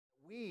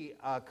We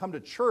come to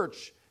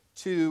church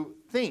to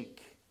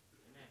think.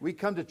 We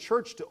come to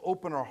church to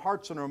open our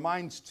hearts and our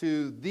minds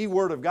to the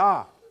Word of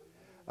God.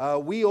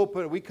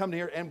 We come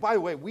here, and by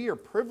the way, we are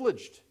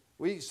privileged.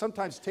 We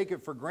sometimes take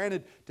it for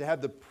granted to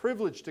have the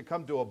privilege to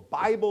come to a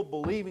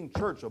Bible-believing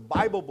church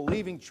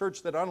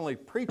that not only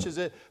preaches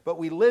it, but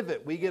we live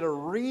it. We get to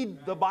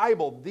read the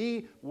Bible,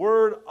 the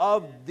Word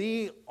of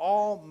the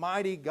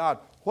Almighty God.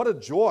 What a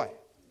joy.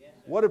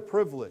 What a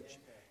privilege.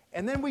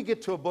 And then we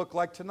get to a book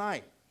like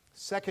tonight,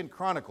 2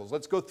 Chronicles.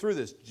 Let's go through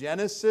this.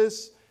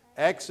 Genesis,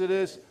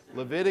 Exodus,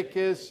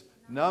 Leviticus,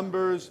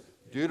 Numbers,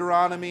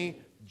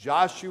 Deuteronomy,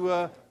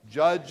 Joshua,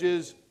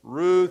 Judges,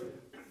 Ruth,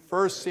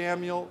 1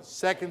 Samuel,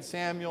 2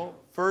 Samuel,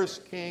 1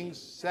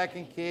 Kings,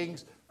 2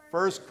 Kings,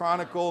 1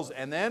 Chronicles,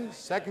 and then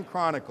 2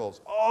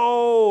 Chronicles.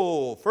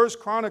 Oh, 1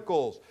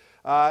 Chronicles.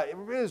 It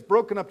is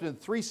broken up into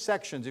 3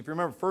 sections. If you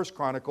remember 1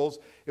 Chronicles,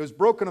 it was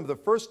broken up. The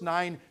first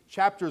 9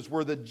 chapters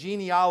were the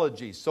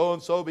genealogy.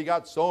 So-and-so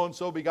begot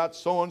so-and-so begot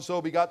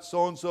so-and-so begot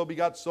so-and-so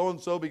begot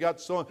so-and-so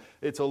begot so.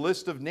 It's a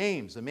list of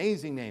names,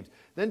 amazing names.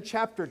 Then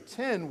chapter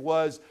 10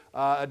 was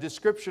a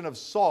description of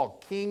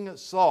Saul, King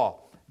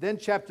Saul. Then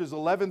chapters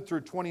 11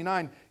 through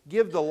 29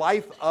 give the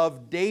life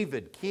of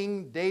David,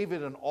 King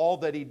David, and all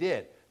that he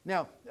did.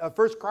 Now,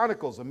 1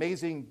 Chronicles,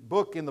 amazing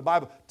book in the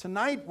Bible.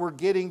 Tonight we're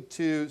getting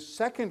to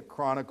 2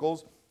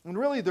 Chronicles, and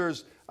really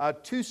there's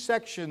 2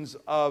 sections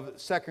of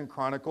 2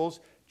 Chronicles.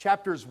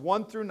 Chapters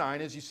 1 through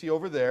 9, as you see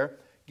over there,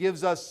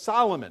 gives us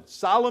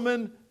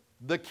Solomon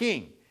the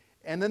king.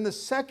 And then the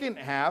second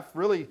half,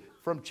 really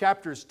from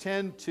chapters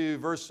 10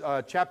 to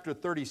chapter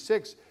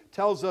 36,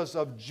 tells us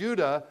of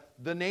Judah,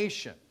 the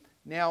nation.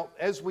 Now,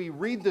 as we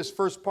read this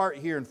first part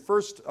here in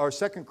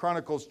 2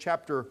 Chronicles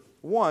chapter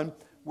 1,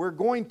 we're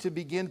going to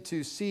begin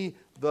to see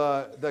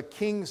the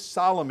King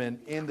Solomon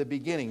in the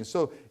beginning.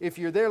 So if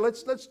you're there,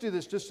 let's do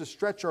this just to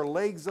stretch our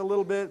legs a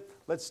little bit.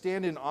 Let's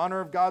stand in honor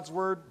of God's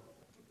Word.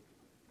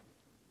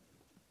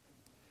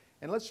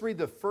 And let's read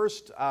the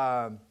first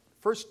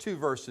 2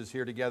 verses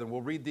here together.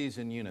 We'll read these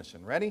in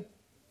unison. Ready?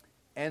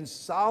 And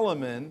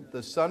Solomon,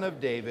 the son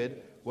of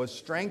David, was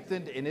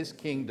strengthened in his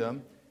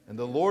kingdom, and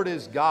the Lord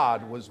his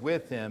God was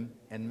with him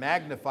and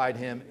magnified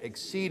him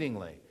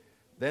exceedingly.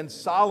 Then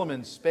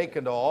Solomon spake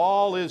unto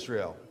all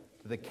Israel,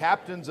 to the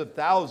captains of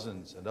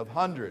thousands and of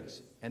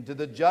hundreds, and to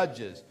the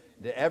judges,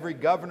 to every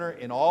governor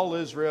in all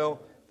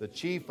Israel, the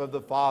chief of the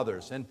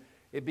fathers. And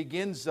it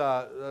begins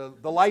the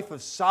life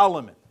of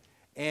Solomon.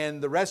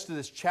 And the rest of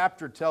this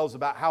chapter tells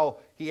about how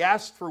he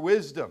asked for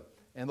wisdom,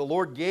 and the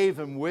Lord gave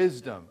him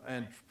wisdom.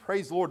 And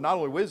praise the Lord, not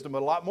only wisdom,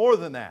 but a lot more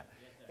than that.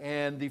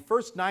 And the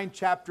first 9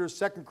 chapters,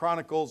 2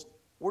 Chronicles,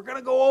 we're going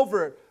to go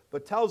over it,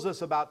 but tells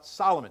us about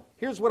Solomon.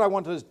 Here's what I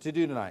want us to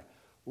do tonight.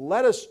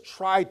 Let us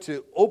try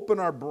to open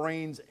our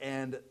brains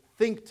and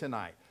think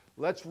tonight.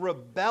 Let's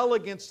rebel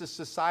against a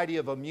society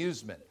of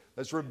amusement.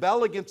 Let's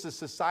rebel against a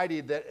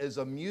society that is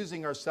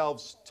amusing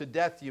ourselves to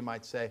death, you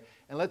might say.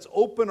 And let's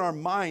open our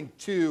mind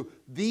to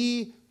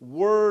the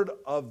Word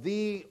of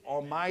the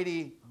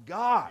Almighty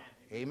God.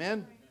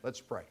 Amen?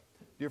 Let's pray.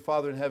 Dear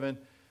Father in heaven,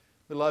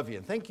 we love you.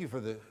 And thank you for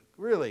the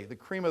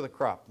cream of the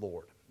crop,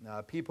 Lord.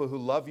 People who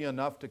love you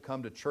enough to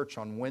come to church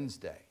on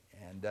Wednesday.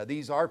 And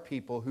these are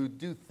people who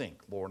do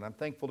think, Lord, and I'm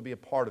thankful to be a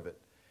part of it.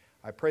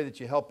 I pray that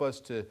you help us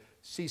to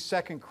see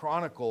 2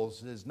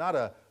 Chronicles as not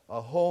a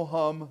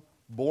ho-hum,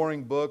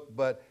 boring book,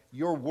 but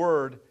your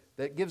word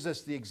that gives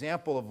us the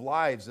example of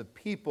lives of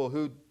people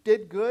who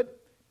did good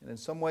and in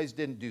some ways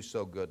didn't do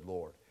so good,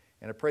 Lord.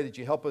 And I pray that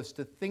you help us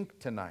to think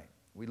tonight.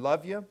 We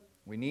love you.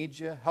 We need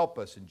you. Help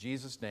us in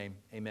Jesus' name.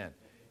 Amen.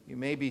 You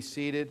may be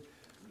seated.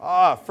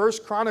 1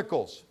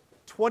 Chronicles,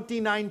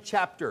 29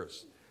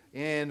 chapters.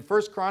 In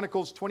 1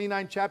 Chronicles,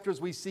 29 chapters,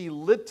 we see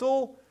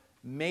little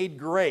made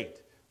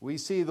great. We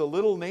see the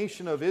little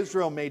nation of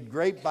Israel made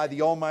great by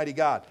the Almighty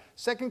God.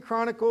 2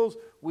 Chronicles,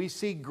 we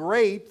see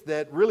great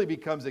that really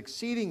becomes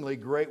exceedingly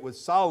great with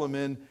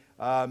Solomon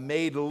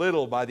made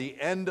little. By the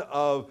end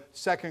of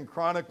 2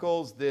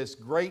 Chronicles, this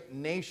great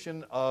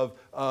nation of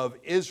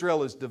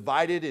Israel is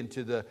divided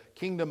into the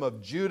kingdom of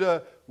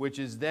Judah, which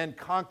is then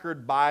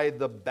conquered by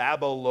the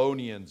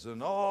Babylonians.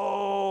 And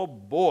oh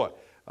boy,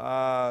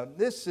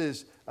 this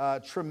is a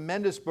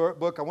tremendous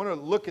book. I want to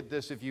look at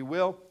this, if you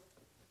will.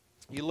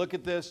 You look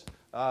at this,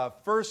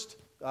 first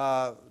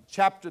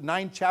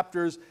 9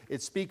 chapters,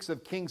 it speaks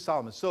of King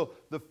Solomon. So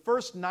the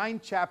first 9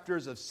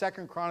 chapters of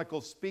 2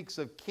 Chronicles speaks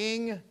of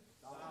King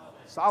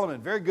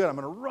Solomon. Very good. I'm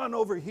going to run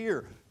over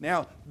here.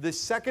 Now, the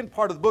second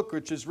part of the book,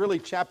 which is really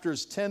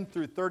chapters 10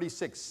 through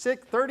 36.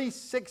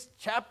 36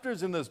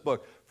 chapters in this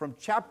book. From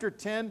chapter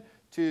 10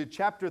 to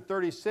chapter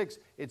 36,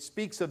 it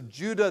speaks of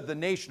Judah, the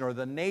nation, or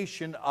the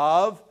nation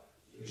of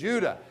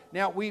Judah.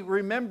 Now, we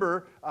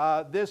remember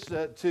this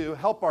to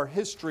help our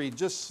history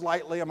just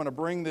slightly. I'm going to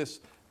bring this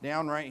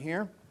down right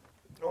here.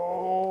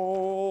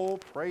 Oh,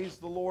 praise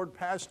the Lord,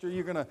 Pastor.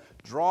 You're going to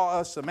draw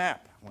us a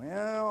map.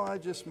 Well, I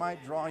just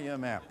might draw you a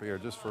map here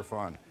just for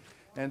fun.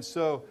 And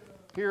so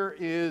here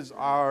is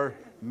our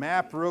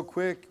map real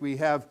quick. We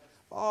have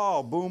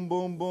Oh, boom,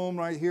 boom, boom,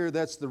 right here.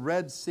 That's the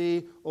Red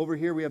Sea. Over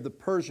here we have the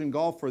Persian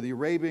Gulf or the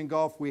Arabian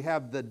Gulf. We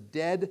have the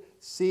Dead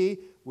Sea.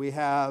 We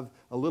have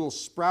a little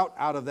sprout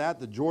out of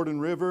that, the Jordan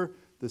River,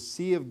 the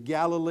Sea of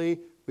Galilee.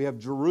 We have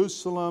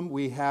Jerusalem.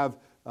 We have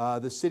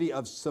the city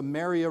of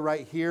Samaria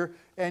right here.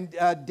 And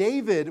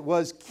David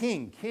was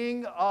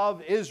king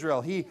of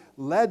Israel. He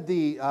led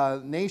the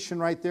nation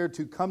right there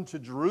to come to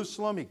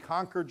Jerusalem. He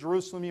conquered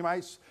Jerusalem, you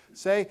might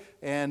say,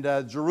 and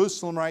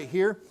Jerusalem right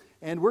here.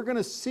 And we're going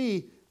to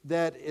see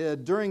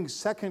that during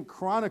 2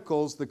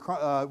 Chronicles,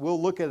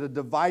 we'll look at a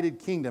divided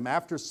kingdom.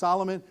 After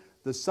Solomon,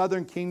 the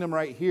southern kingdom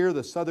right here,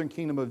 the southern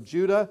kingdom of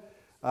Judah,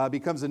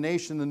 becomes a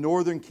nation, the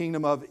northern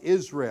kingdom of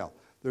Israel.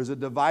 There's a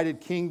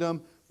divided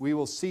kingdom. We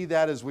will see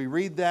that as we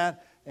read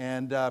that,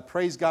 and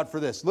praise God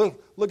for this.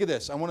 Look at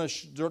this. I want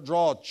to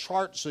draw a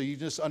chart so you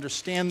just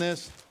understand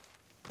this.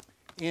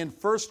 In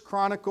 1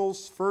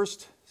 Chronicles,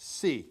 first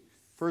C,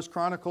 1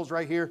 Chronicles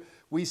right here,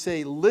 we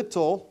say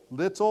little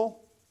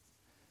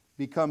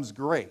becomes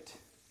great.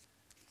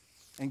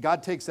 And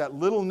God takes that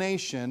little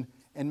nation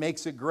and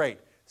makes it great.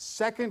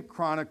 2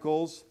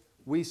 Chronicles,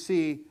 we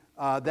see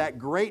that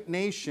great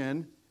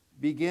nation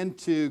begin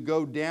to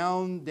go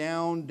down,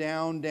 down,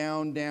 down,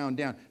 down, down,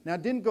 down. Now,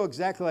 it didn't go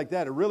exactly like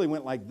that. It really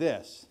went like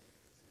this.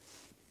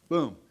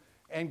 Boom.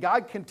 And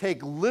God can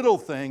take little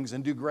things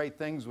and do great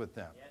things with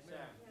them. Yes,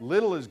 sir.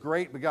 Little is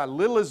great, but God,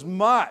 little is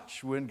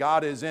much when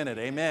God is in it.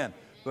 Amen.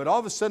 But all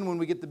of a sudden, when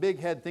we get the big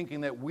head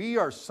thinking that we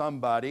are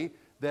somebody,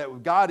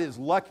 that God is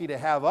lucky to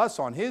have us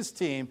on His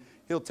team,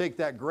 He'll take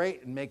that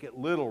great and make it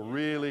little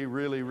really,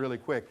 really, really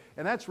quick.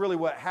 And that's really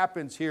what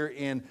happens here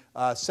in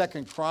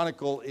 2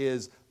 Chronicle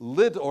is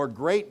little or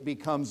great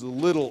becomes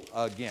little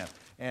again.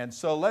 And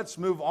so let's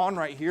move on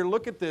right here.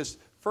 Look at this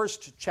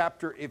first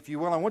chapter, if you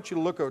will. I want you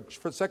to look at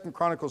 2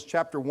 Chronicles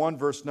chapter 1,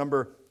 verse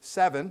number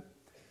 7.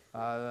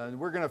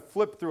 We're going to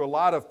flip through a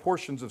lot of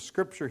portions of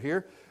Scripture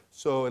here.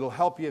 So it'll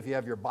help you if you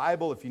have your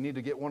Bible. If you need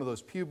to get one of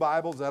those pew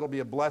Bibles, that'll be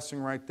a blessing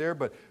right there.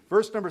 But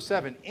verse number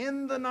 7,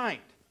 in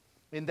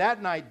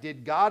that night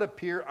did God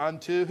appear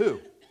unto who?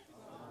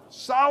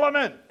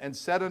 Solomon, and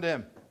said unto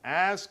him,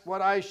 ask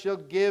what I shall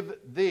give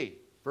thee.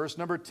 Verse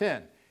number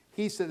 10,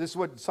 he said, this is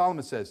what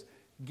Solomon says,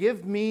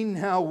 give me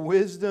now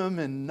wisdom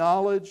and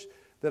knowledge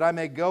that I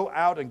may go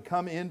out and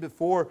come in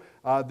before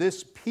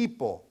this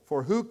people.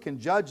 For who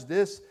can judge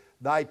this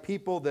thy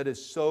people that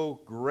is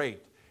so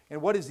great?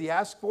 And what does he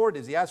ask for?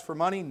 Does he ask for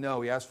money? No,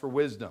 he asks for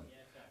wisdom.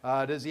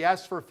 Does he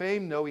ask for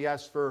fame? No, he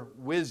asks for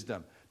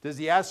wisdom. Does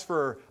he ask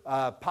for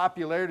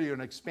popularity or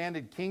an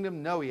expanded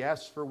kingdom? No, he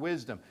asks for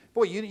wisdom.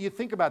 Boy, you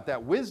think about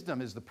that.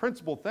 Wisdom is the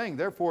principal thing.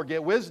 Therefore,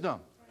 get wisdom.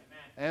 Amen.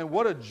 And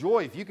what a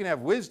joy if you can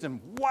have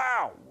wisdom.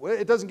 Wow,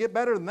 it doesn't get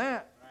better than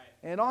that.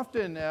 Right. And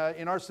often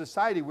in our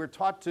society, we're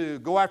taught to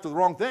go after the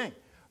wrong thing.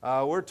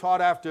 We're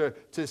taught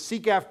to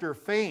seek after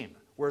fame.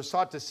 We're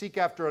taught to seek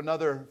after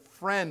another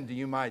friend,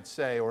 you might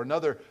say, or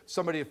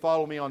somebody to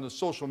follow me on the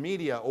social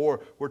media,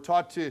 or we're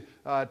taught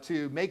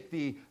to make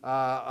the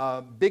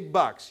big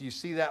bucks. You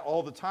see that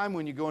all the time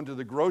when you go into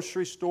the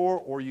grocery store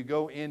or you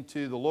go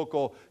into the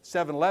local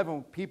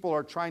 7-Eleven. People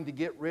are trying to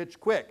get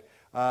rich quick.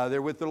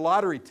 They're with their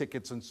lottery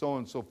tickets and so on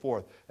and so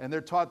forth. And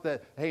they're taught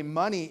that, hey,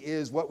 money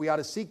is what we ought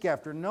to seek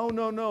after. No,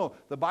 no, no.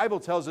 The Bible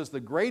tells us the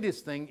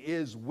greatest thing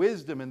is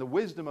wisdom, and the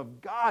wisdom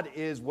of God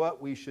is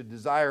what we should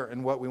desire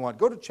and what we want.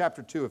 Go to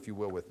chapter 2, if you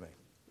will, with me.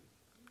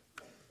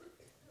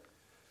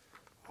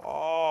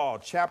 Oh,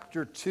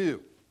 chapter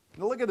 2.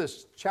 Now look at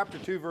this, chapter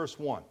 2, verse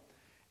 1.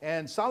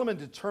 And Solomon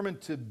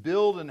determined to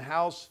build an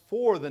house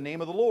for the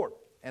name of the Lord,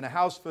 and a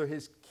house for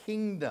his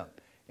kingdom.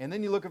 And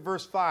then you look at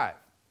verse 5.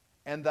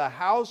 And the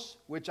house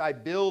which I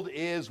build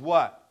is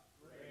what?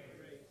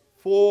 Great.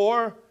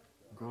 For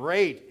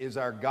great is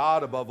our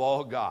God above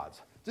all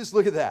gods. Just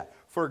look at that.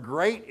 For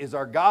great is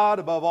our God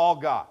above all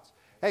gods.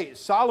 Hey,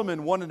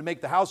 Solomon wanted to make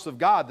the house of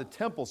God, the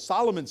temple,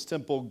 Solomon's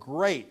temple,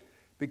 great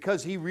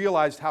because he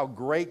realized how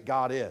great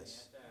God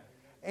is.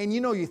 And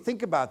you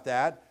think about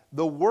that,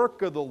 the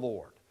work of the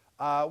Lord.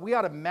 We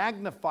ought to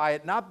magnify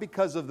it not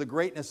because of the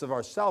greatness of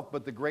ourselves,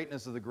 but the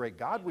greatness of the great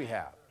God we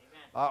have.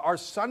 Our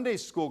Sunday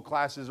school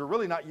classes are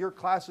really not your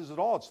classes at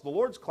all. It's the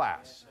Lord's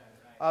class.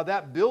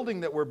 That building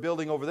that we're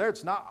building over there,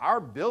 it's not our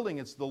building.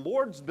 It's the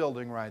Lord's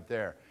building right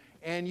there.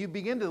 And you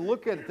begin to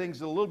look at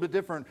things a little bit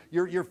different.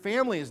 Your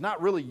family is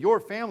not really your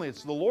family.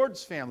 It's the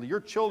Lord's family. Your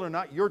children,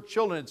 not your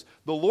children. It's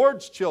the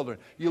Lord's children.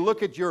 You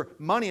look at your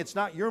money. It's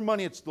not your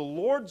money. It's the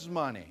Lord's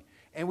money.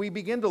 And we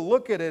begin to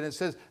look at it, and it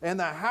says, and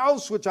the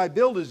house which I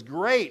build is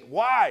great.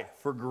 Why?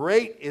 For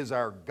great is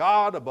our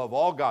God above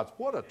all gods.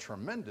 What a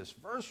tremendous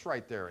verse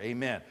right there.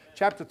 Amen.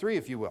 Chapter 3,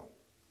 if you will.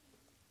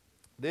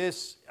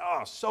 This,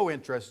 so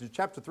interesting.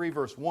 Chapter 3,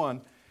 verse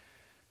 1.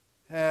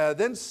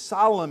 Then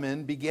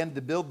Solomon began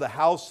to build the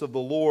house of the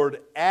Lord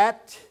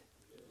at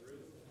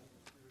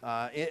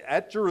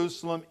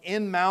Jerusalem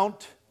in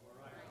Mount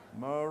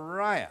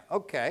Moriah.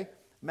 Okay,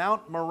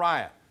 Mount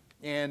Moriah.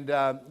 And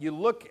you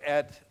look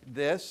at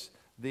this.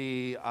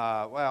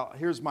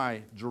 Here's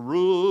my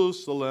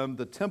Jerusalem,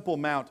 the Temple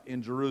Mount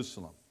in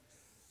Jerusalem.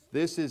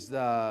 This is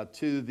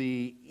to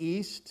the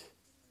east,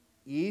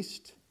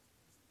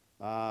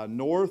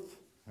 north.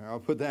 I'll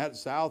put that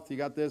south. You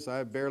got this?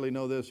 I barely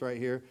know this right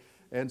here.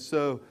 And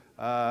so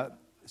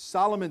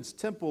Solomon's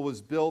temple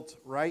was built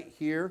right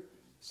here.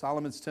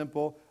 Solomon's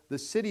temple. The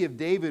city of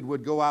David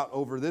would go out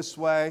over this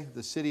way.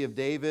 The city of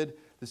David.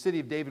 The city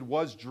of David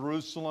was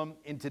Jerusalem.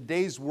 In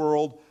today's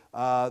world,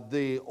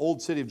 the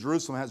old city of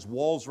Jerusalem has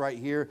walls right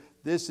here.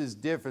 This is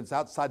different. It's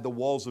outside the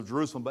walls of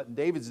Jerusalem. But in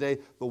David's day,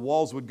 the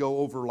walls would go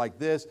over like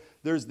this.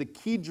 There's the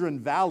Kidron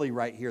Valley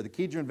right here. The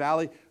Kidron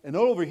Valley. And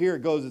over here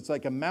it goes. It's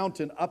like a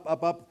mountain up,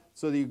 up, up.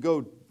 So that you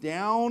go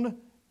down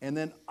and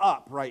then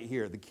up right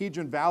here. The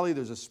Kidron Valley,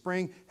 there's a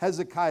spring.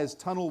 Hezekiah's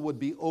tunnel would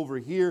be over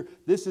here.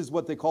 This is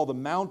what they call the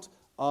Mount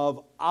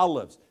of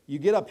Olives. You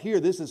get up here,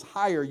 this is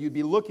higher. You'd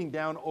be looking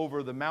down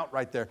over the mount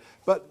right there.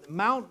 But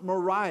Mount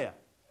Moriah,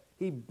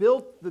 he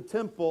built the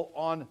temple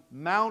on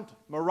Mount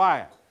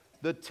Moriah.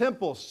 The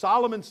temple,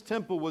 Solomon's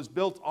temple, was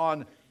built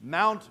on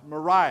Mount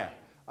Moriah.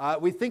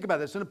 We think about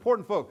this, an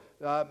important folk.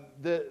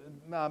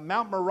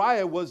 Mount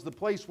Moriah was the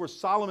place where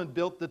Solomon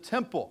built the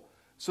temple.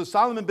 So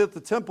Solomon built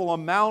the temple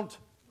on Mount Moriah.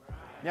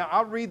 Now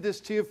I'll read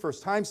this to you for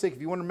time's sake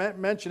if you want to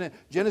mention it.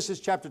 Genesis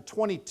chapter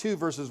 22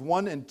 verses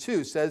 1 and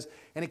 2 says,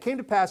 "And it came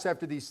to pass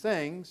after these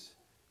things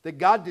that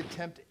God did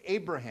tempt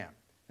Abraham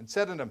and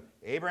said unto him,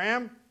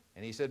 Abraham,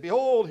 and he said,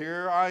 Behold,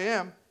 here I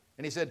am.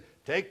 And he said,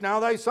 Take now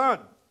thy son,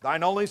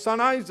 thine only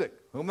son Isaac,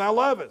 whom thou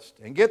lovest,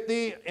 and get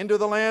thee into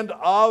the land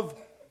of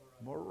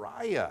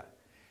Moriah."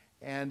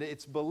 And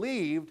it's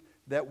believed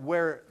that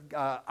where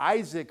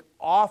Isaac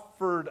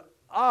offered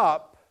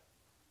up,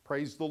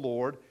 praise the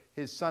Lord,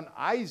 his son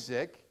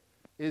Isaac,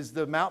 is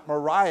the Mount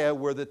Moriah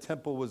where the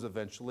temple was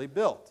eventually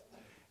built.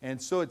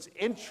 And so it's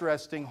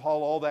interesting how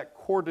all that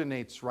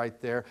coordinates right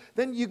there.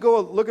 Then you go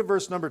look at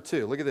verse number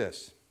 2. Look at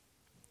this.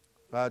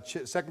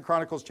 2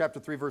 Chronicles chapter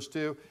 3 verse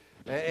 2.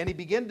 "And he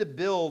began to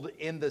build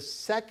in the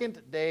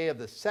 2nd day of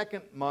the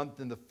 2nd month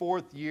in the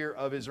 4th year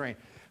of his reign."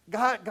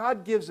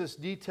 God gives us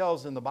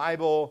details in the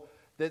Bible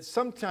that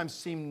sometimes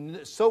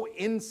seem so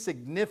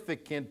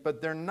insignificant, but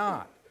they're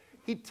not.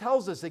 He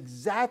tells us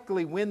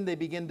exactly when they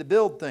begin to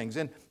build things.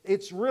 And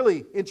it's really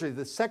interesting.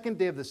 The 2nd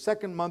day of the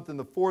 2nd month in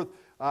the 4th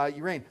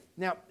year reign.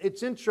 Now,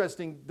 it's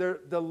interesting.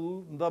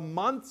 The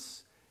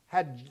months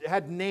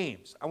had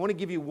names. I want to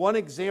give you one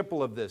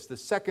example of this, the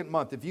 2nd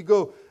month. If you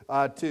go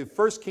to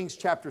 1 Kings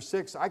chapter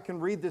 6, I can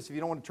read this if you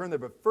don't want to turn there,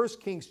 but 1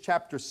 Kings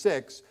chapter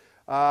 6,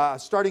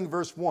 starting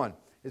verse 1.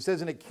 It says,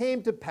 "And it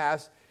came to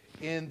pass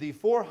in the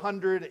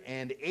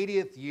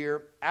 480th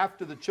year,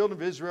 after the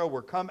children of Israel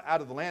were come out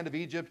of the land of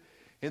Egypt,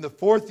 in the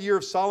 4th year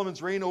of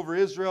Solomon's reign over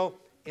Israel,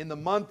 in the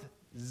month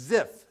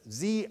Ziph,"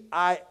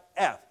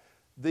 Z-I-F.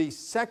 The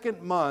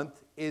 2nd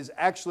month is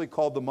actually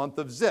called the month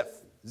of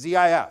Ziph,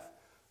 Z-I-F.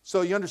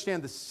 So you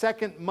understand the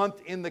 2nd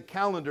month in the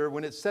calendar,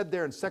 when it's said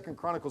there in 2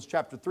 Chronicles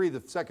chapter 3, the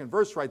 2nd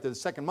verse right there, the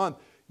 2nd month,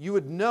 you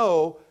would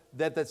know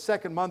that the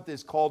 2nd month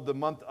is called the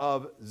month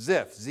of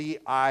Ziph,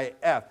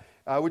 Z-I-F.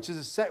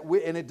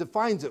 And it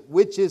defines it,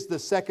 which is the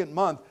 2nd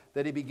month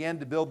that he began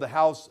to build the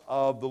house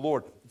of the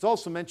Lord. It's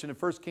also mentioned in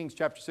 1 Kings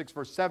chapter 6,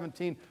 verse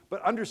 17.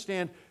 But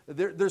understand,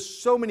 there's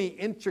so many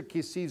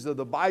intricacies of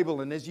the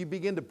Bible, and as you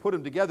begin to put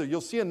them together,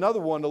 you'll see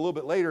another one a little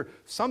bit later,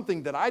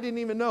 something that I didn't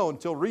even know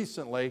until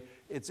recently.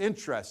 It's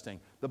interesting.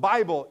 The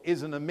Bible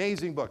is an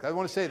amazing book. I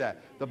want to say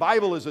that. The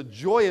Bible is a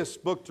joyous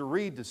book to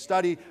read, to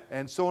study,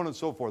 and so on and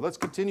so forth. Let's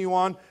continue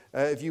on,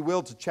 if you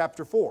will, to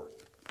chapter 4.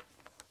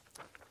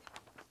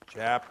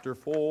 Chapter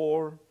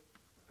 4.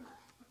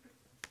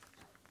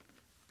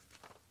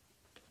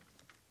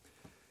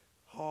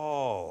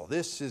 Oh,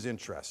 this is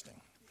interesting.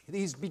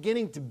 He's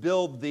beginning to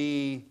build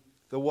the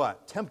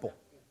what? Temple.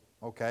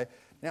 Okay.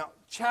 Now,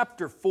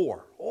 chapter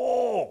 4.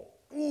 Oh,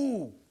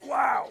 ooh,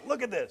 wow,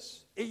 look at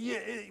this.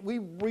 We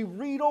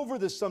read over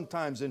this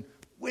sometimes and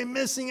we're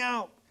missing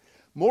out.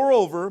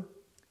 "Moreover,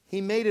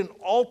 he made an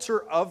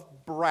altar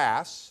of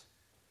brass,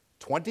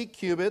 20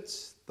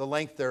 cubits the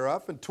length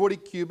thereof, and 20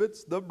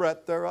 cubits the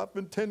breadth thereof,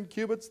 and 10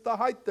 cubits the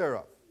height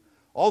thereof.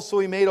 Also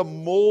he made a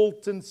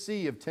molten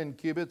sea of 10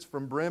 cubits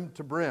from brim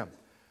to brim,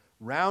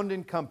 round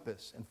in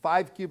compass, and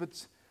 5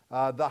 cubits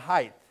the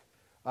height.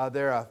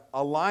 There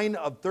a line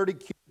of 30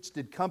 cubits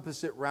did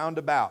compass it round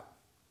about."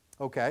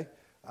 Okay.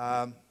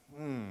 Let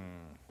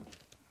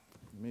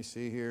me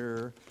see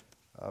here.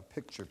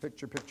 Picture.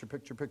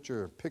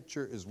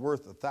 Picture is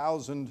worth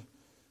 1,000.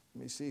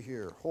 Let me see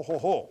here.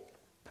 Ho.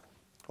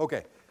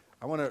 Okay.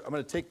 I'm going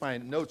to take my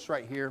notes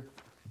right here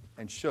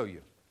and show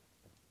you.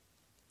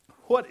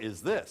 What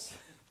is this?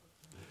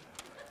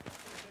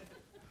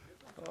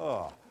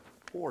 Oh,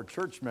 poor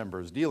church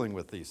members dealing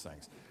with these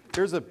things.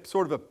 Here's a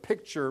sort of a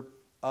picture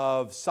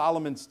of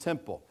Solomon's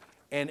temple.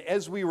 And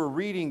as we were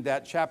reading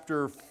that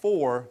chapter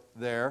 4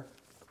 there,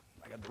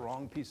 I got the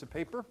wrong piece of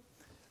paper.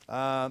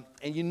 And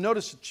you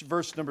notice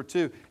verse number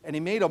 2, "And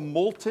he made a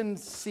molten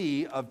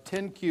sea of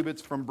 10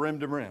 cubits from brim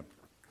to brim."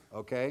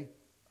 Okay?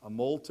 A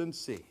molten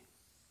sea.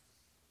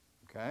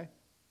 Okay?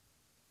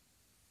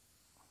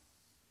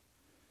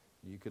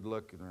 You could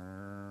look.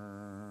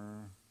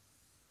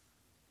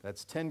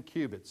 That's 10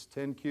 cubits.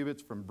 10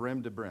 cubits from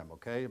brim to brim,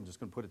 okay? I'm just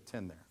going to put a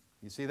 10 there.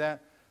 You see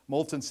that?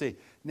 Molten sea.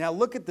 Now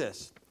look at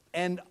this.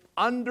 And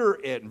under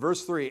it,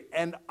 verse 3,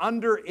 and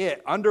under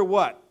it, under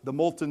what? The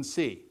molten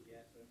sea.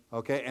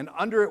 Okay, and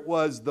under it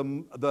was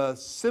the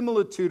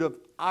similitude of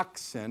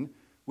oxen,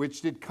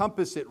 which did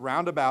compass it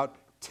round about,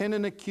 10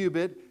 and a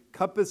cubit,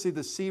 compassing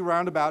the sea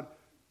round about.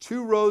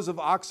 2 rows of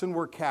oxen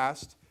were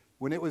cast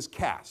when it was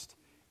cast.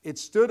 It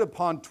stood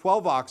upon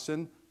 12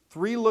 oxen,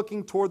 3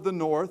 looking toward the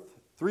north,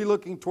 3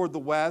 looking toward the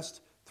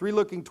west, 3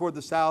 looking toward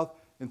the south,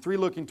 and 3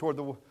 looking toward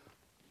the...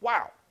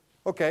 Wow.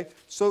 Okay,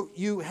 so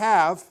you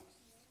have...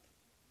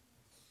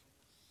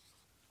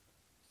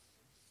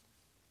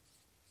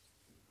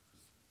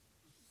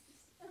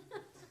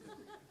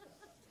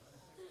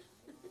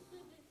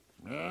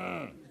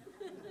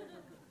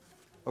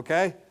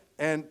 Okay,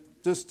 and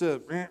just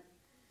to...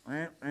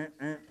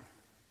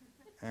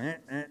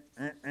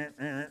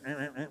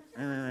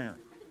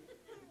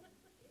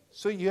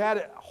 So you had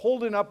it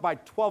holding up by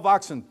 12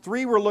 oxen.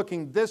 3 were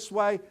looking this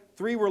way,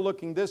 3 were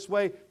looking this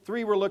way,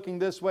 3 were looking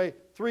this way,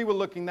 3 were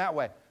looking that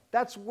way.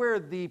 That's where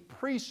the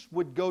priests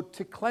would go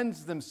to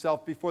cleanse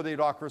themselves before they'd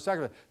offer a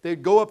sacrifice.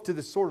 They'd go up to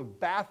this sort of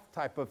bath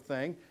type of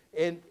thing,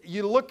 and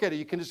you look at it,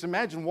 you can just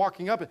imagine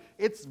walking up.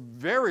 It's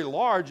very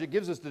large. It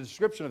gives us the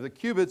description of the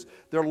cubits.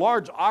 They're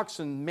large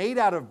oxen made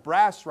out of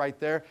brass right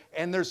there,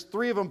 and there's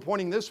 3 of them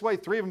pointing this way,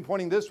 3 of them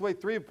pointing this way,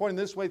 3 of them pointing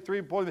this way, 3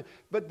 of them pointing this way.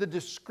 But the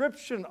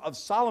description of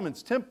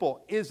Solomon's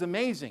temple is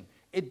amazing.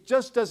 It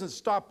just doesn't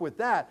stop with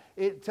that.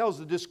 It tells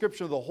the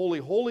description of the Holy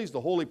Holies,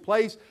 the holy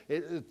place.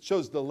 It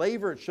shows the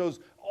laver. It shows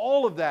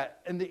all of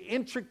that. And the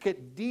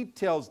intricate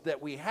details that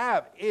we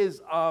have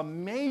is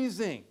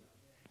amazing.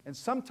 And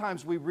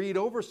sometimes we read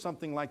over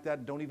something like that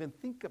and don't even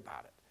think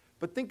about it.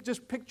 But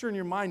just picture in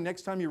your mind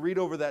next time you read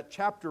over that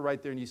chapter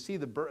right there and you see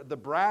the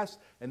brass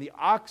and the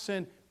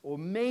oxen. Oh,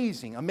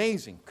 amazing,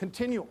 amazing.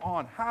 Continue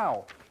on.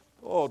 How?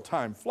 Oh,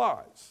 time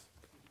flies.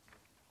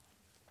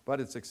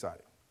 But it's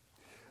exciting.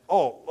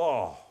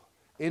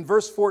 In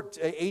verse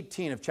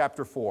 18 of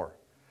chapter 4.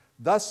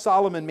 Thus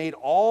Solomon made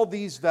all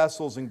these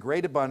vessels in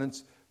great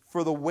abundance,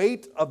 for the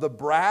weight of the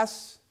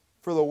brass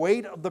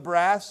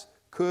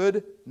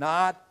could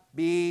not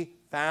be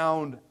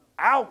found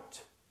out.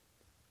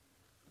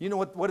 You know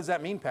what does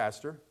that mean,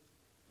 Pastor?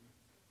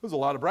 It was a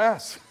lot of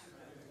brass.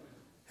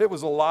 It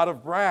was a lot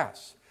of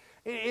brass.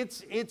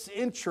 It's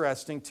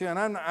interesting too,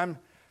 and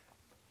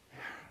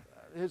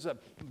here's a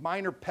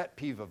minor pet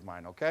peeve of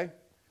mine, okay?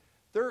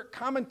 Their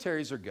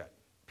commentaries are good.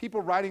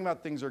 People writing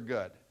about things are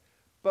good.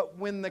 But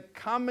when the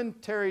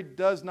commentary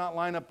does not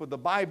line up with the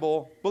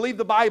Bible, believe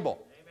the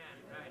Bible.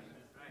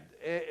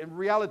 In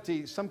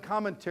reality, some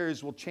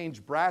commentaries will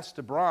change brass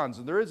to bronze,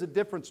 and there is a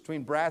difference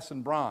between brass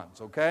and bronze,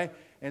 okay?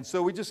 And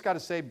so we just got to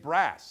say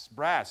brass.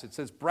 It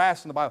says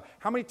brass in the Bible.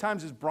 How many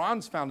times is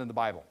bronze found in the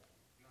Bible?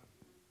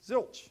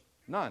 Zilch.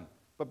 None.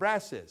 But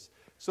brass is.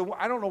 So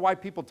I don't know why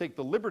people take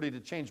the liberty to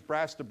change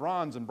brass to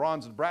bronze and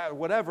brass,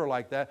 whatever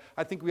like that.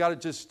 I think we ought to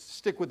just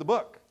stick with the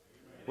book.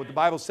 What the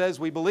Bible says,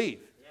 we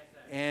believe.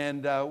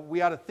 And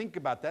we ought to think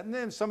about that. And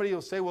then somebody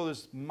will say, well,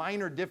 there's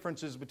minor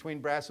differences between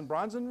brass and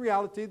bronze. In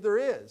reality, there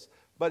is.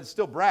 But it's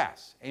still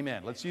brass.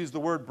 Amen. Let's use the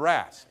word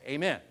brass.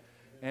 Amen.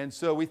 And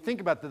so we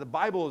think about that. The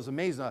Bible is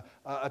amazing.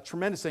 A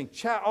tremendous thing.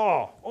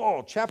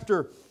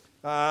 Chapter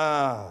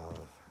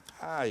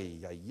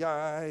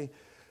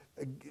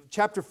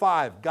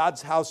 5,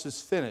 God's house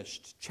is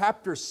finished.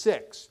 Chapter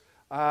 6,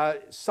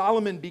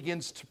 Solomon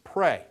begins to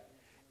pray.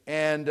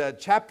 And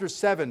chapter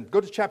 7, go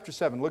to chapter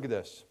 7. Look at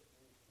this.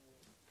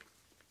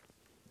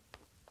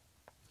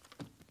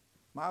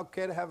 Am I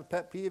okay to have a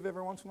pet peeve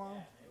every once in a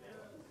while?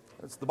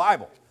 That's the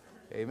Bible.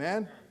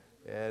 Amen.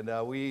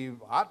 And we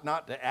ought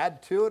not to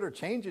add to it or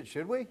change it,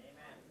 should we?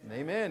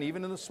 Amen.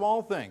 Even in the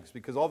small things,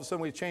 because all of a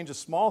sudden we change a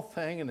small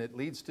thing and it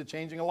leads to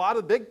changing a lot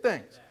of big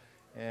things.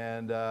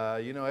 And,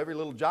 every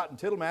little jot and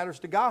tittle matters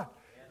to God.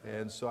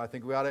 And so I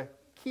think we ought to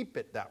keep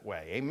it that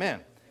way.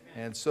 Amen.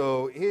 And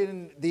so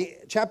in the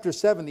chapter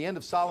 7, the end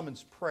of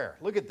Solomon's prayer,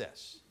 look at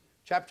this.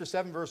 Chapter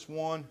 7, verse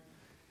 1.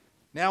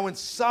 Now when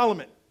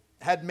Solomon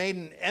had made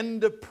an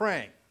end of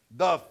praying,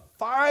 the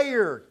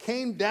fire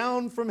came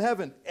down from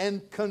heaven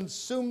and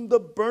consumed the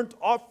burnt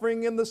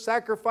offering and the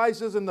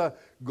sacrifices, and the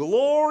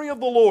glory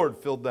of the Lord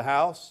filled the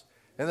house.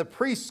 And the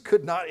priests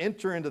could not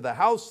enter into the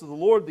house of the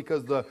Lord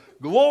because the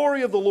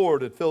glory of the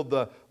Lord had filled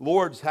the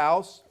Lord's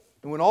house.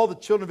 And when all the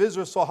children of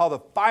Israel saw how the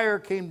fire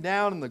came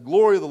down and the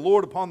glory of the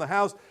Lord upon the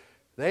house,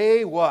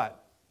 they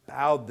what?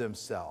 Bowed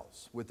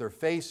themselves with their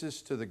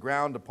faces to the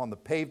ground upon the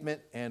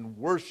pavement and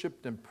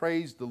worshiped and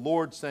praised the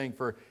Lord, saying,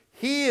 for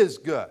He is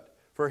good,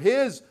 for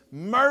His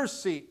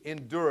mercy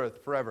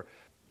endureth forever.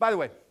 By the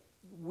way,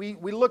 we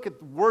look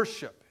at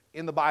worship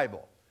in the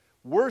Bible.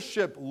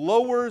 Worship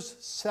lowers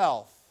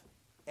self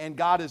and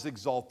God is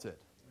exalted.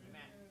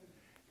 Amen.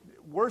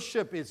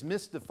 Worship is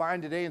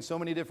misdefined today in so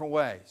many different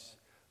ways.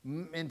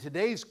 In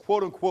today's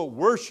quote-unquote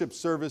worship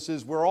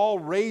services, we're all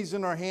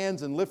raising our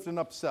hands and lifting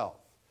up self.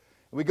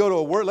 And we go to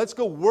let's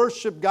go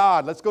worship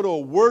God. Let's go to a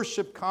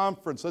worship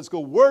conference. Let's go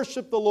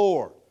worship the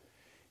Lord.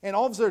 And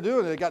all of they're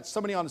doing, they got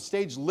somebody on the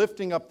stage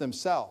lifting up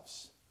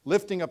themselves.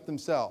 Lifting up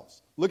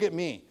themselves. Look at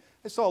me.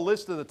 I saw a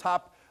list of the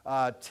top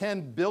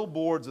 10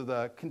 billboards of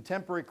the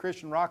contemporary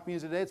Christian rock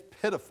music today. It's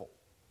pitiful.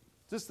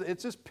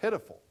 It's just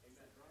pitiful.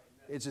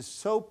 It's just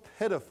so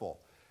pitiful.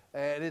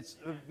 And it's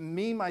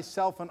me,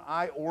 myself, and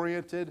I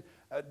oriented.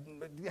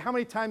 How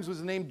many times was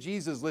the name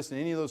Jesus listed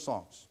in any of those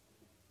songs?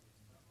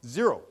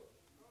 0.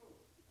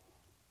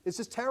 It's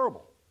just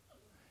terrible.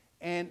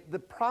 And the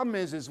problem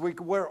is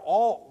we're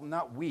all,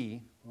 not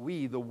we,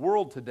 the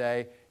world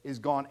today is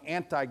gone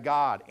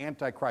anti-God,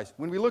 anti-Christ.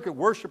 When we look at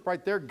worship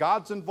right there,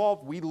 God's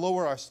involved, we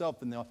lower ourselves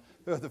in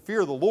the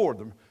fear of the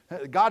Lord.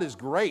 God is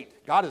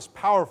great. God is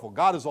powerful.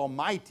 God is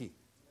almighty.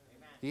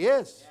 Amen. He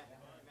is.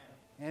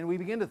 Yeah. And we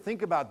begin to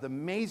think about the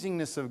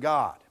amazingness of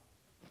God.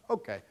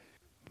 Okay,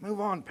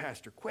 move on,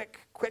 Pastor. Quick.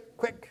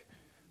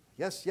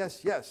 Yes.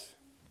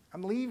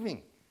 I'm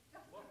leaving.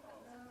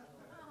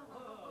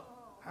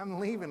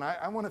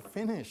 I want to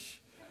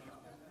finish.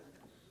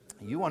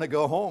 You want to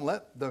go home,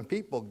 let the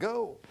people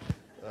go.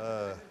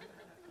 At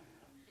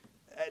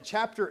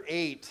chapter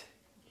 8,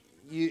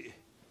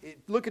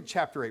 look at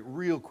chapter 8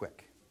 real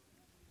quick.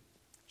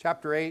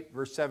 Chapter 8,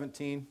 verse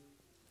 17.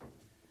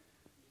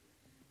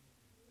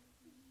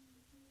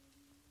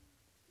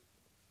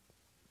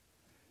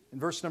 In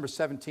verse number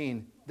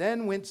 17,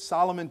 then went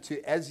Solomon to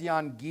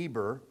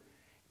Ezion-Geber,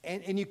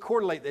 and you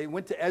correlate, they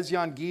went to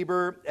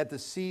Ezion-Geber at the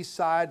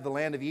seaside, the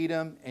land of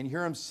Edom, and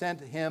Hiram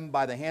sent him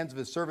by the hands of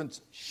his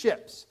servants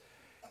ships.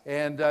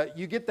 And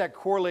you get that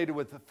correlated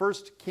with the 1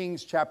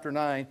 Kings chapter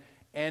 9,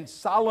 and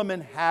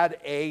Solomon had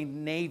a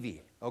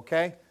navy,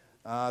 okay?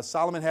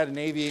 Solomon had a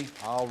navy.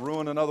 I'll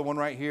ruin another one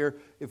right here.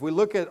 If we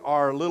look at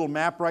our little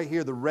map right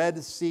here, the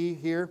Red Sea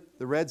here,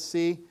 the Red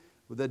Sea,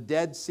 with the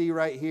Dead Sea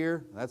right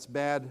here, that's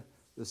bad.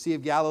 The Sea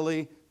of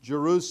Galilee,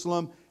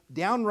 Jerusalem.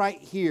 Down right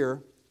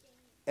here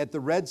at the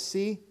Red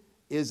Sea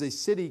is a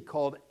city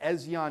called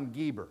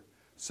Ezion-Geber.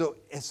 So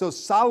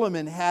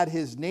Solomon had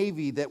his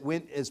navy that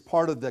went as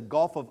part of the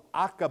Gulf of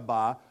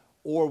Aqaba,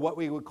 or what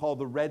we would call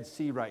the Red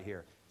Sea right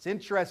here. It's an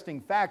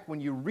interesting fact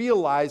when you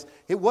realize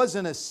it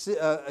wasn't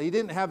he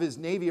didn't have his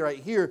navy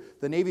right here.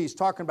 The navy he's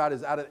talking about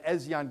is out of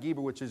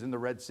Ezion-Geber, which is in the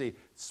Red Sea.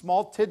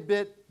 Small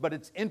tidbit, but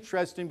it's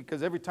interesting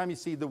because every time you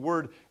see the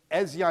word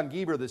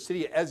Ezion-Geber, the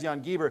city of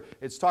Ezion-Geber,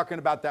 it's talking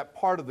about that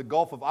part of the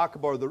Gulf of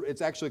Aqaba, or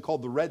it's actually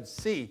called the Red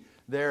Sea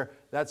there.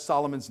 That's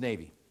Solomon's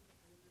navy.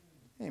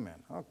 Amen.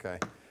 Okay.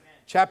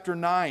 Chapter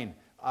 9,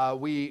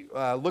 we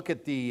look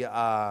at the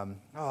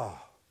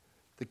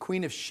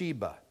Queen of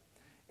Sheba.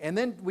 And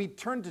then we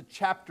turn to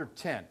chapter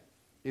 10,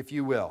 if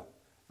you will.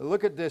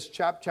 Look at this,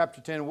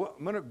 chapter 10.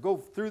 I'm going to go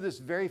through this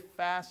very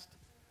fast.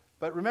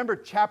 But remember,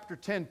 chapter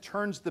 10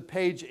 turns the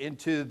page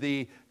into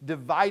the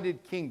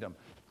divided kingdom.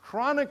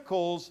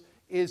 Chronicles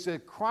is a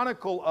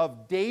chronicle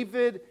of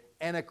David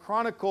and a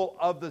chronicle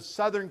of the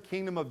southern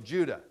kingdom of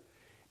Judah.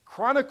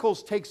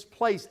 Chronicles takes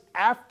place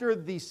after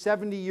the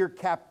 70-year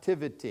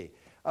captivity.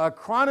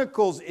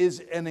 Chronicles is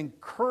an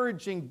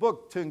encouraging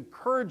book to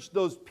encourage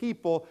those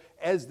people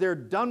as they're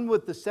done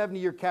with the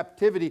 70-year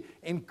captivity,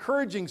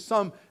 encouraging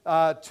some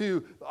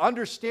to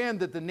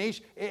understand that the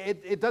nation,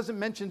 it doesn't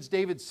mention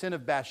David's sin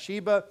of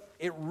Bathsheba.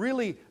 It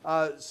really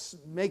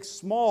makes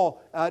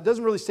small, it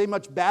doesn't really say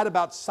much bad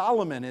about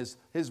Solomon,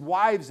 his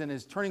wives and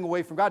his turning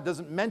away from God. It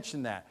doesn't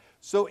mention that.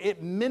 So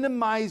it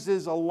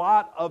minimizes a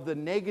lot of the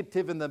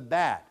negative and the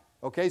bad.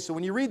 Okay, so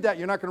when you read that,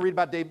 you're not going to read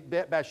about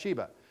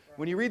Bathsheba.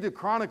 When you read the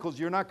Chronicles,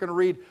 you're not going to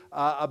read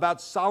about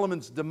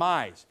Solomon's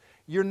demise.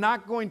 You're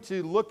not going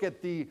to look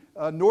at the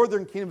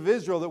northern kingdom of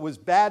Israel that was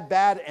bad,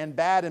 and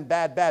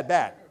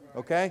bad.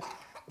 Okay?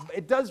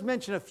 It does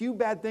mention a few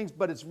bad things,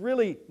 but it's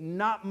really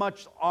not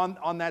much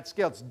on that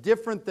scale. It's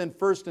different than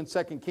 1st and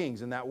 2nd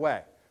Kings in that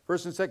way.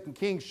 1st and 2nd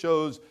Kings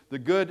shows the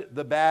good,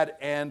 the bad,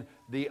 and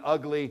the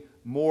ugly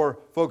more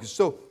focused.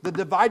 So the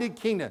divided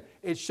kingdom,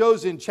 it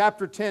shows in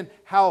chapter 10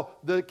 how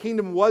the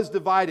kingdom was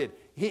divided.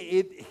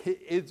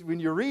 When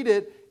you read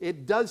it,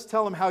 it does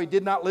tell him how he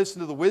did not listen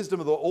to the wisdom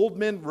of the old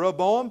men,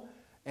 Rehoboam,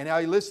 and how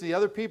he listened to the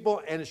other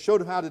people, and it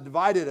showed him how to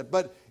divide it.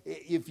 But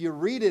if you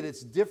read it,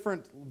 it's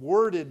different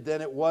worded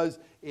than it was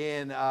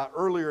in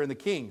earlier in the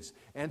Kings.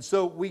 And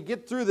so we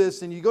get through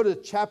this, and you go to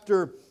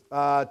chapter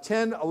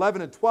 10,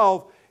 11, and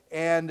 12,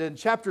 and in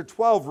chapter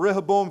 12,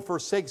 Rehoboam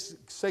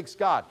forsakes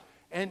God.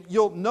 And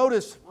you'll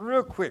notice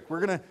real quick,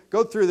 we're going to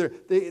go through there.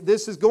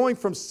 This is going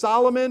from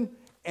Solomon,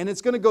 and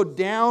it's going to go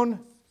down.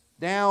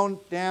 There's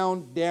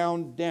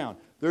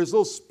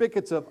little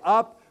spigots of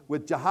up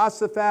with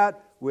Jehoshaphat,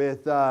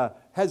 with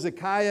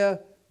Hezekiah,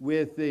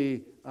 with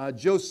the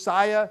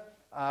Josiah,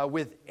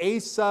 with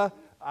Asa.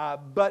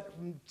 But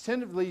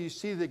tentatively you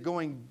see that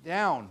going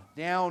down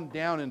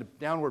in a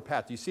downward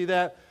path. Do you see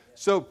that?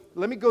 So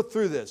let me go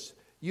through this.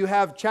 You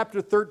have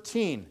chapter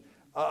 13,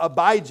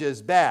 Abijah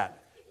is bad.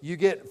 You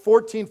get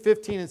 14,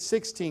 15, and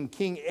 16,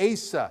 King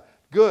Asa.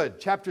 Good.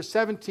 Chapter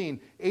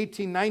 17,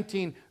 18,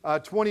 19,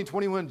 20,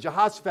 21,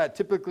 Jehoshaphat,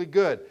 typically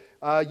good.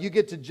 You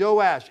get to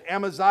Joash,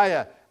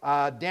 Amaziah,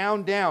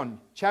 down.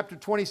 Chapter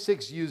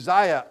 26,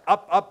 Uzziah,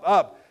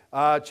 up.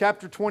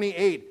 Chapter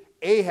 28,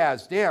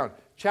 Ahaz, down.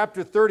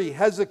 Chapter 30,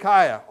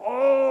 Hezekiah.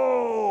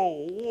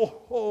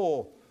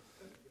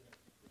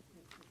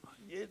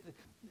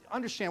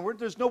 Understand,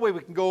 there's no way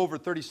we can go over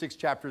 36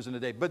 chapters in a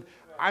day. But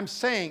I'm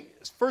saying,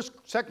 1st,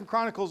 2nd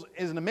Chronicles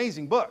is an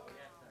amazing book.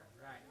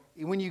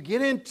 When you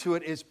get into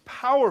it, it's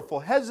powerful.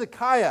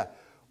 Hezekiah,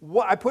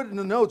 I put it in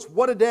the notes,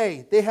 what a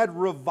day. They had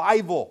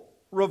revival.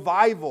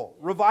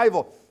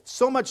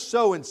 So much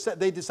so, and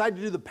they decided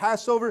to do the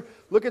Passover.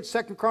 Look at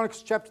 2nd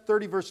Chronicles chapter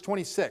 30, verse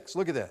 26.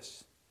 Look at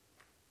this.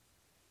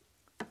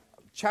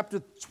 Chapter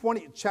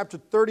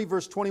 30,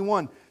 verse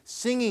 21.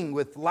 Singing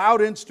with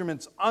loud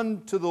instruments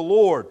unto the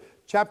Lord.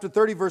 Chapter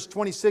 30, verse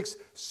 26.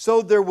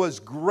 So there was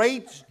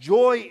great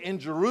joy in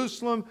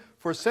Jerusalem,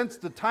 for since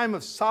the time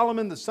of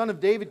Solomon, the son of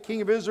David,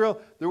 king of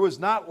Israel, there was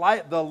not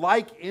the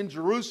like in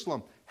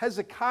Jerusalem.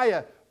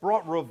 Hezekiah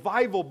brought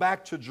revival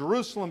back to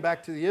Jerusalem,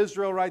 back to the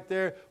Israel right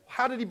there.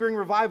 How did he bring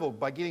revival?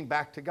 By getting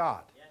back to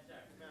God.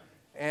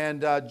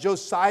 And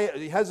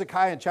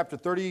Hezekiah in chapter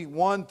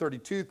 31,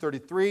 32,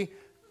 33.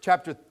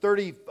 Chapter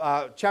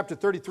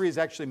 33 is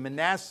actually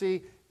Manasseh.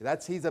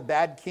 He's a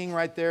bad king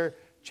right there.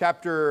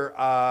 Chapter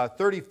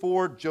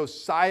 34,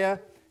 Josiah.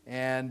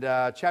 And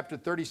chapter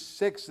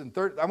 36 and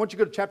 30. I want you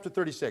to go to chapter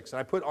 36. And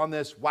I put on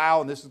this,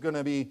 wow, and this is going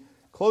to be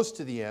close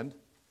to the end.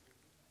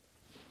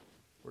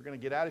 We're going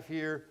to get out of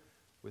here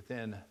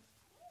within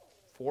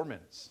 4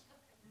 minutes.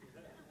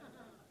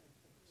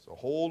 So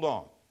hold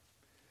on.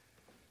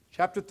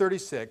 Chapter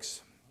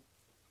 36.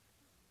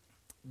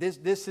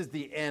 This is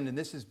the end, and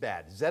this is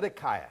bad.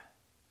 Zedekiah.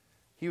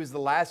 He was the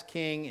last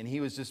king, and he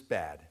was just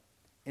bad.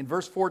 In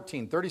verse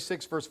 14,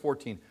 36 verse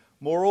 14.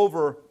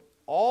 Moreover,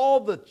 all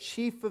the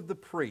chief of the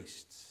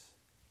priests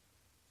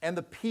and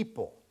the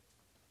people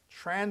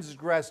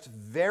transgressed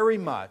very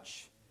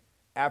much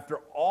after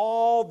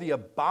all the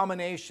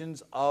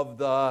abominations of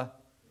the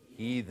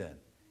heathen,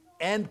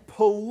 and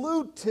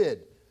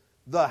polluted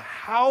the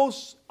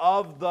house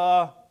of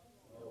the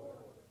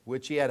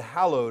which he had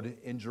hallowed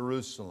in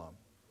Jerusalem.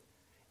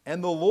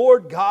 And the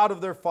Lord God of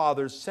their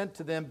fathers sent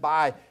to them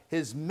by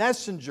his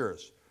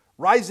messengers,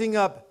 rising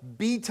up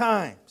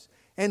betimes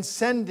and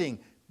sending,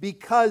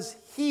 because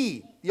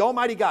he, the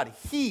Almighty God,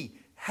 he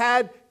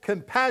had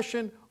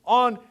compassion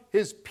on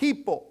his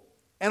people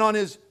and on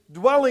his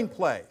dwelling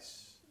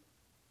place.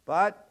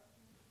 But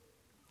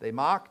they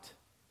mocked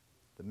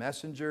the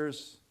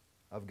messengers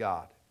of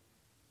God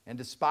and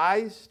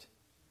despised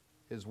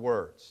his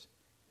words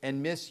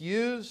and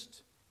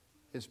misused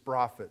his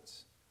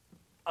prophets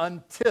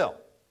until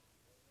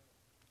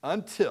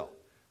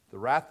the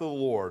wrath of the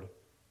Lord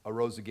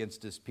arose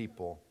against his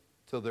people,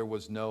 till there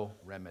was no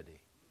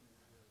remedy.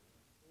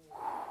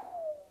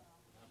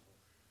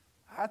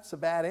 That's a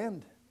bad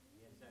end.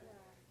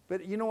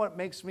 But you know what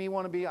makes me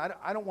want to be?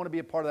 I don't want to be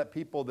a part of that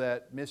people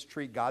that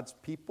mistreat God's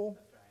people,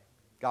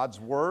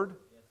 God's word.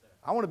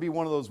 I want to be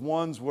one of those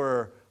ones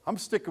where I'm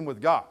sticking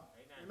with God.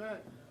 Amen.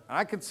 And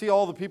I can see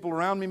all the people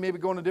around me maybe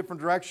going a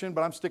different direction,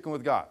 but I'm sticking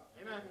with God.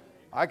 Amen.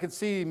 I could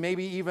see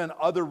maybe even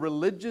other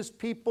religious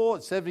people,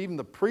 it said even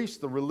the priests,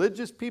 the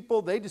religious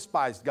people, they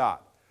despised God.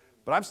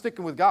 But I'm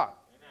sticking with God.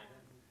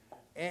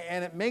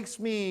 And it makes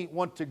me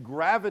want to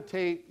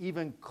gravitate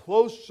even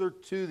closer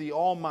to the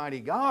Almighty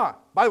God.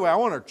 By the way, I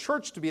want our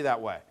church to be that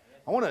way.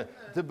 I want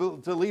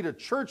to lead a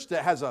church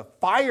that has a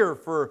fire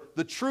for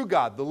the true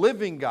God, the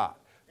living God,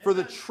 for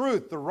the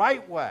truth, the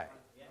right way.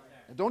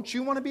 Don't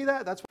you want to be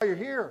that? That's why you're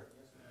here.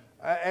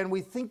 And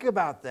we think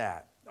about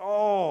that.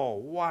 Oh,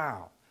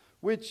 wow.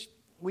 Which,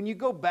 when you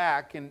go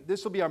back, and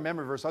this will be our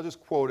memory verse, I'll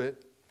just quote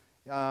it.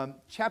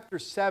 Chapter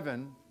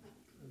 7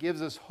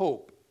 gives us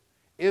hope.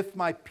 If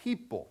my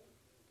people,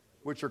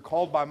 which are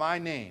called by my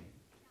name,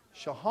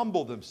 shall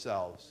humble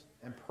themselves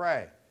and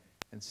pray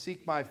and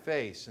seek my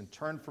face and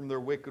turn from their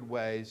wicked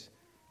ways,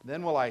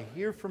 then will I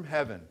hear from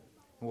heaven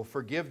and will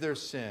forgive their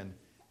sin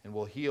and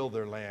will heal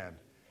their land.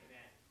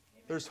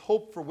 There's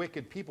hope for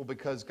wicked people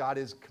because God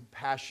is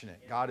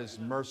compassionate. God is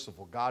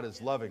merciful. God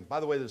is loving. By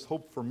the way, there's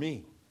hope for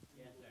me.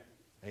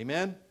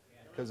 Amen?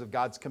 Because of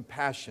God's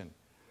compassion.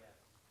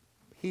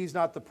 He's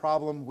not the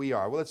problem, we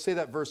are. Well, let's say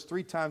that verse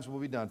 3 times,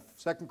 we'll be done.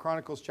 2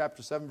 Chronicles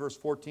chapter 7, verse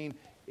 14.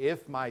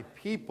 If my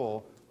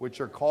people, which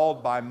are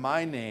called by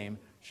my name,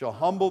 shall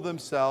humble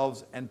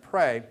themselves and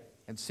pray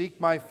and seek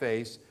my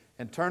face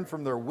and turn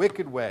from their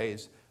wicked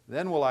ways,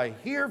 then will I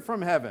hear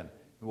from heaven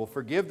and will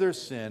forgive their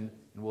sin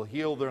and will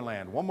heal their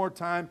land. One more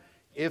time.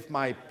 If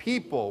my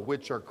people,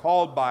 which are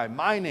called by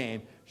my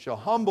name, shall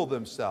humble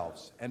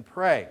themselves and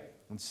pray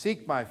and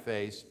seek my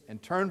face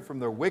and turn from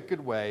their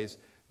wicked ways,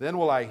 then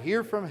will I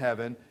hear from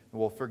heaven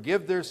and will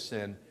forgive their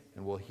sin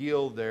and will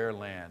heal their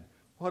land.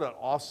 What an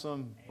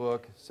awesome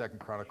book 2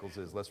 Chronicles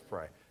is. Let's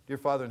pray. Dear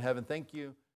Father in heaven, thank you.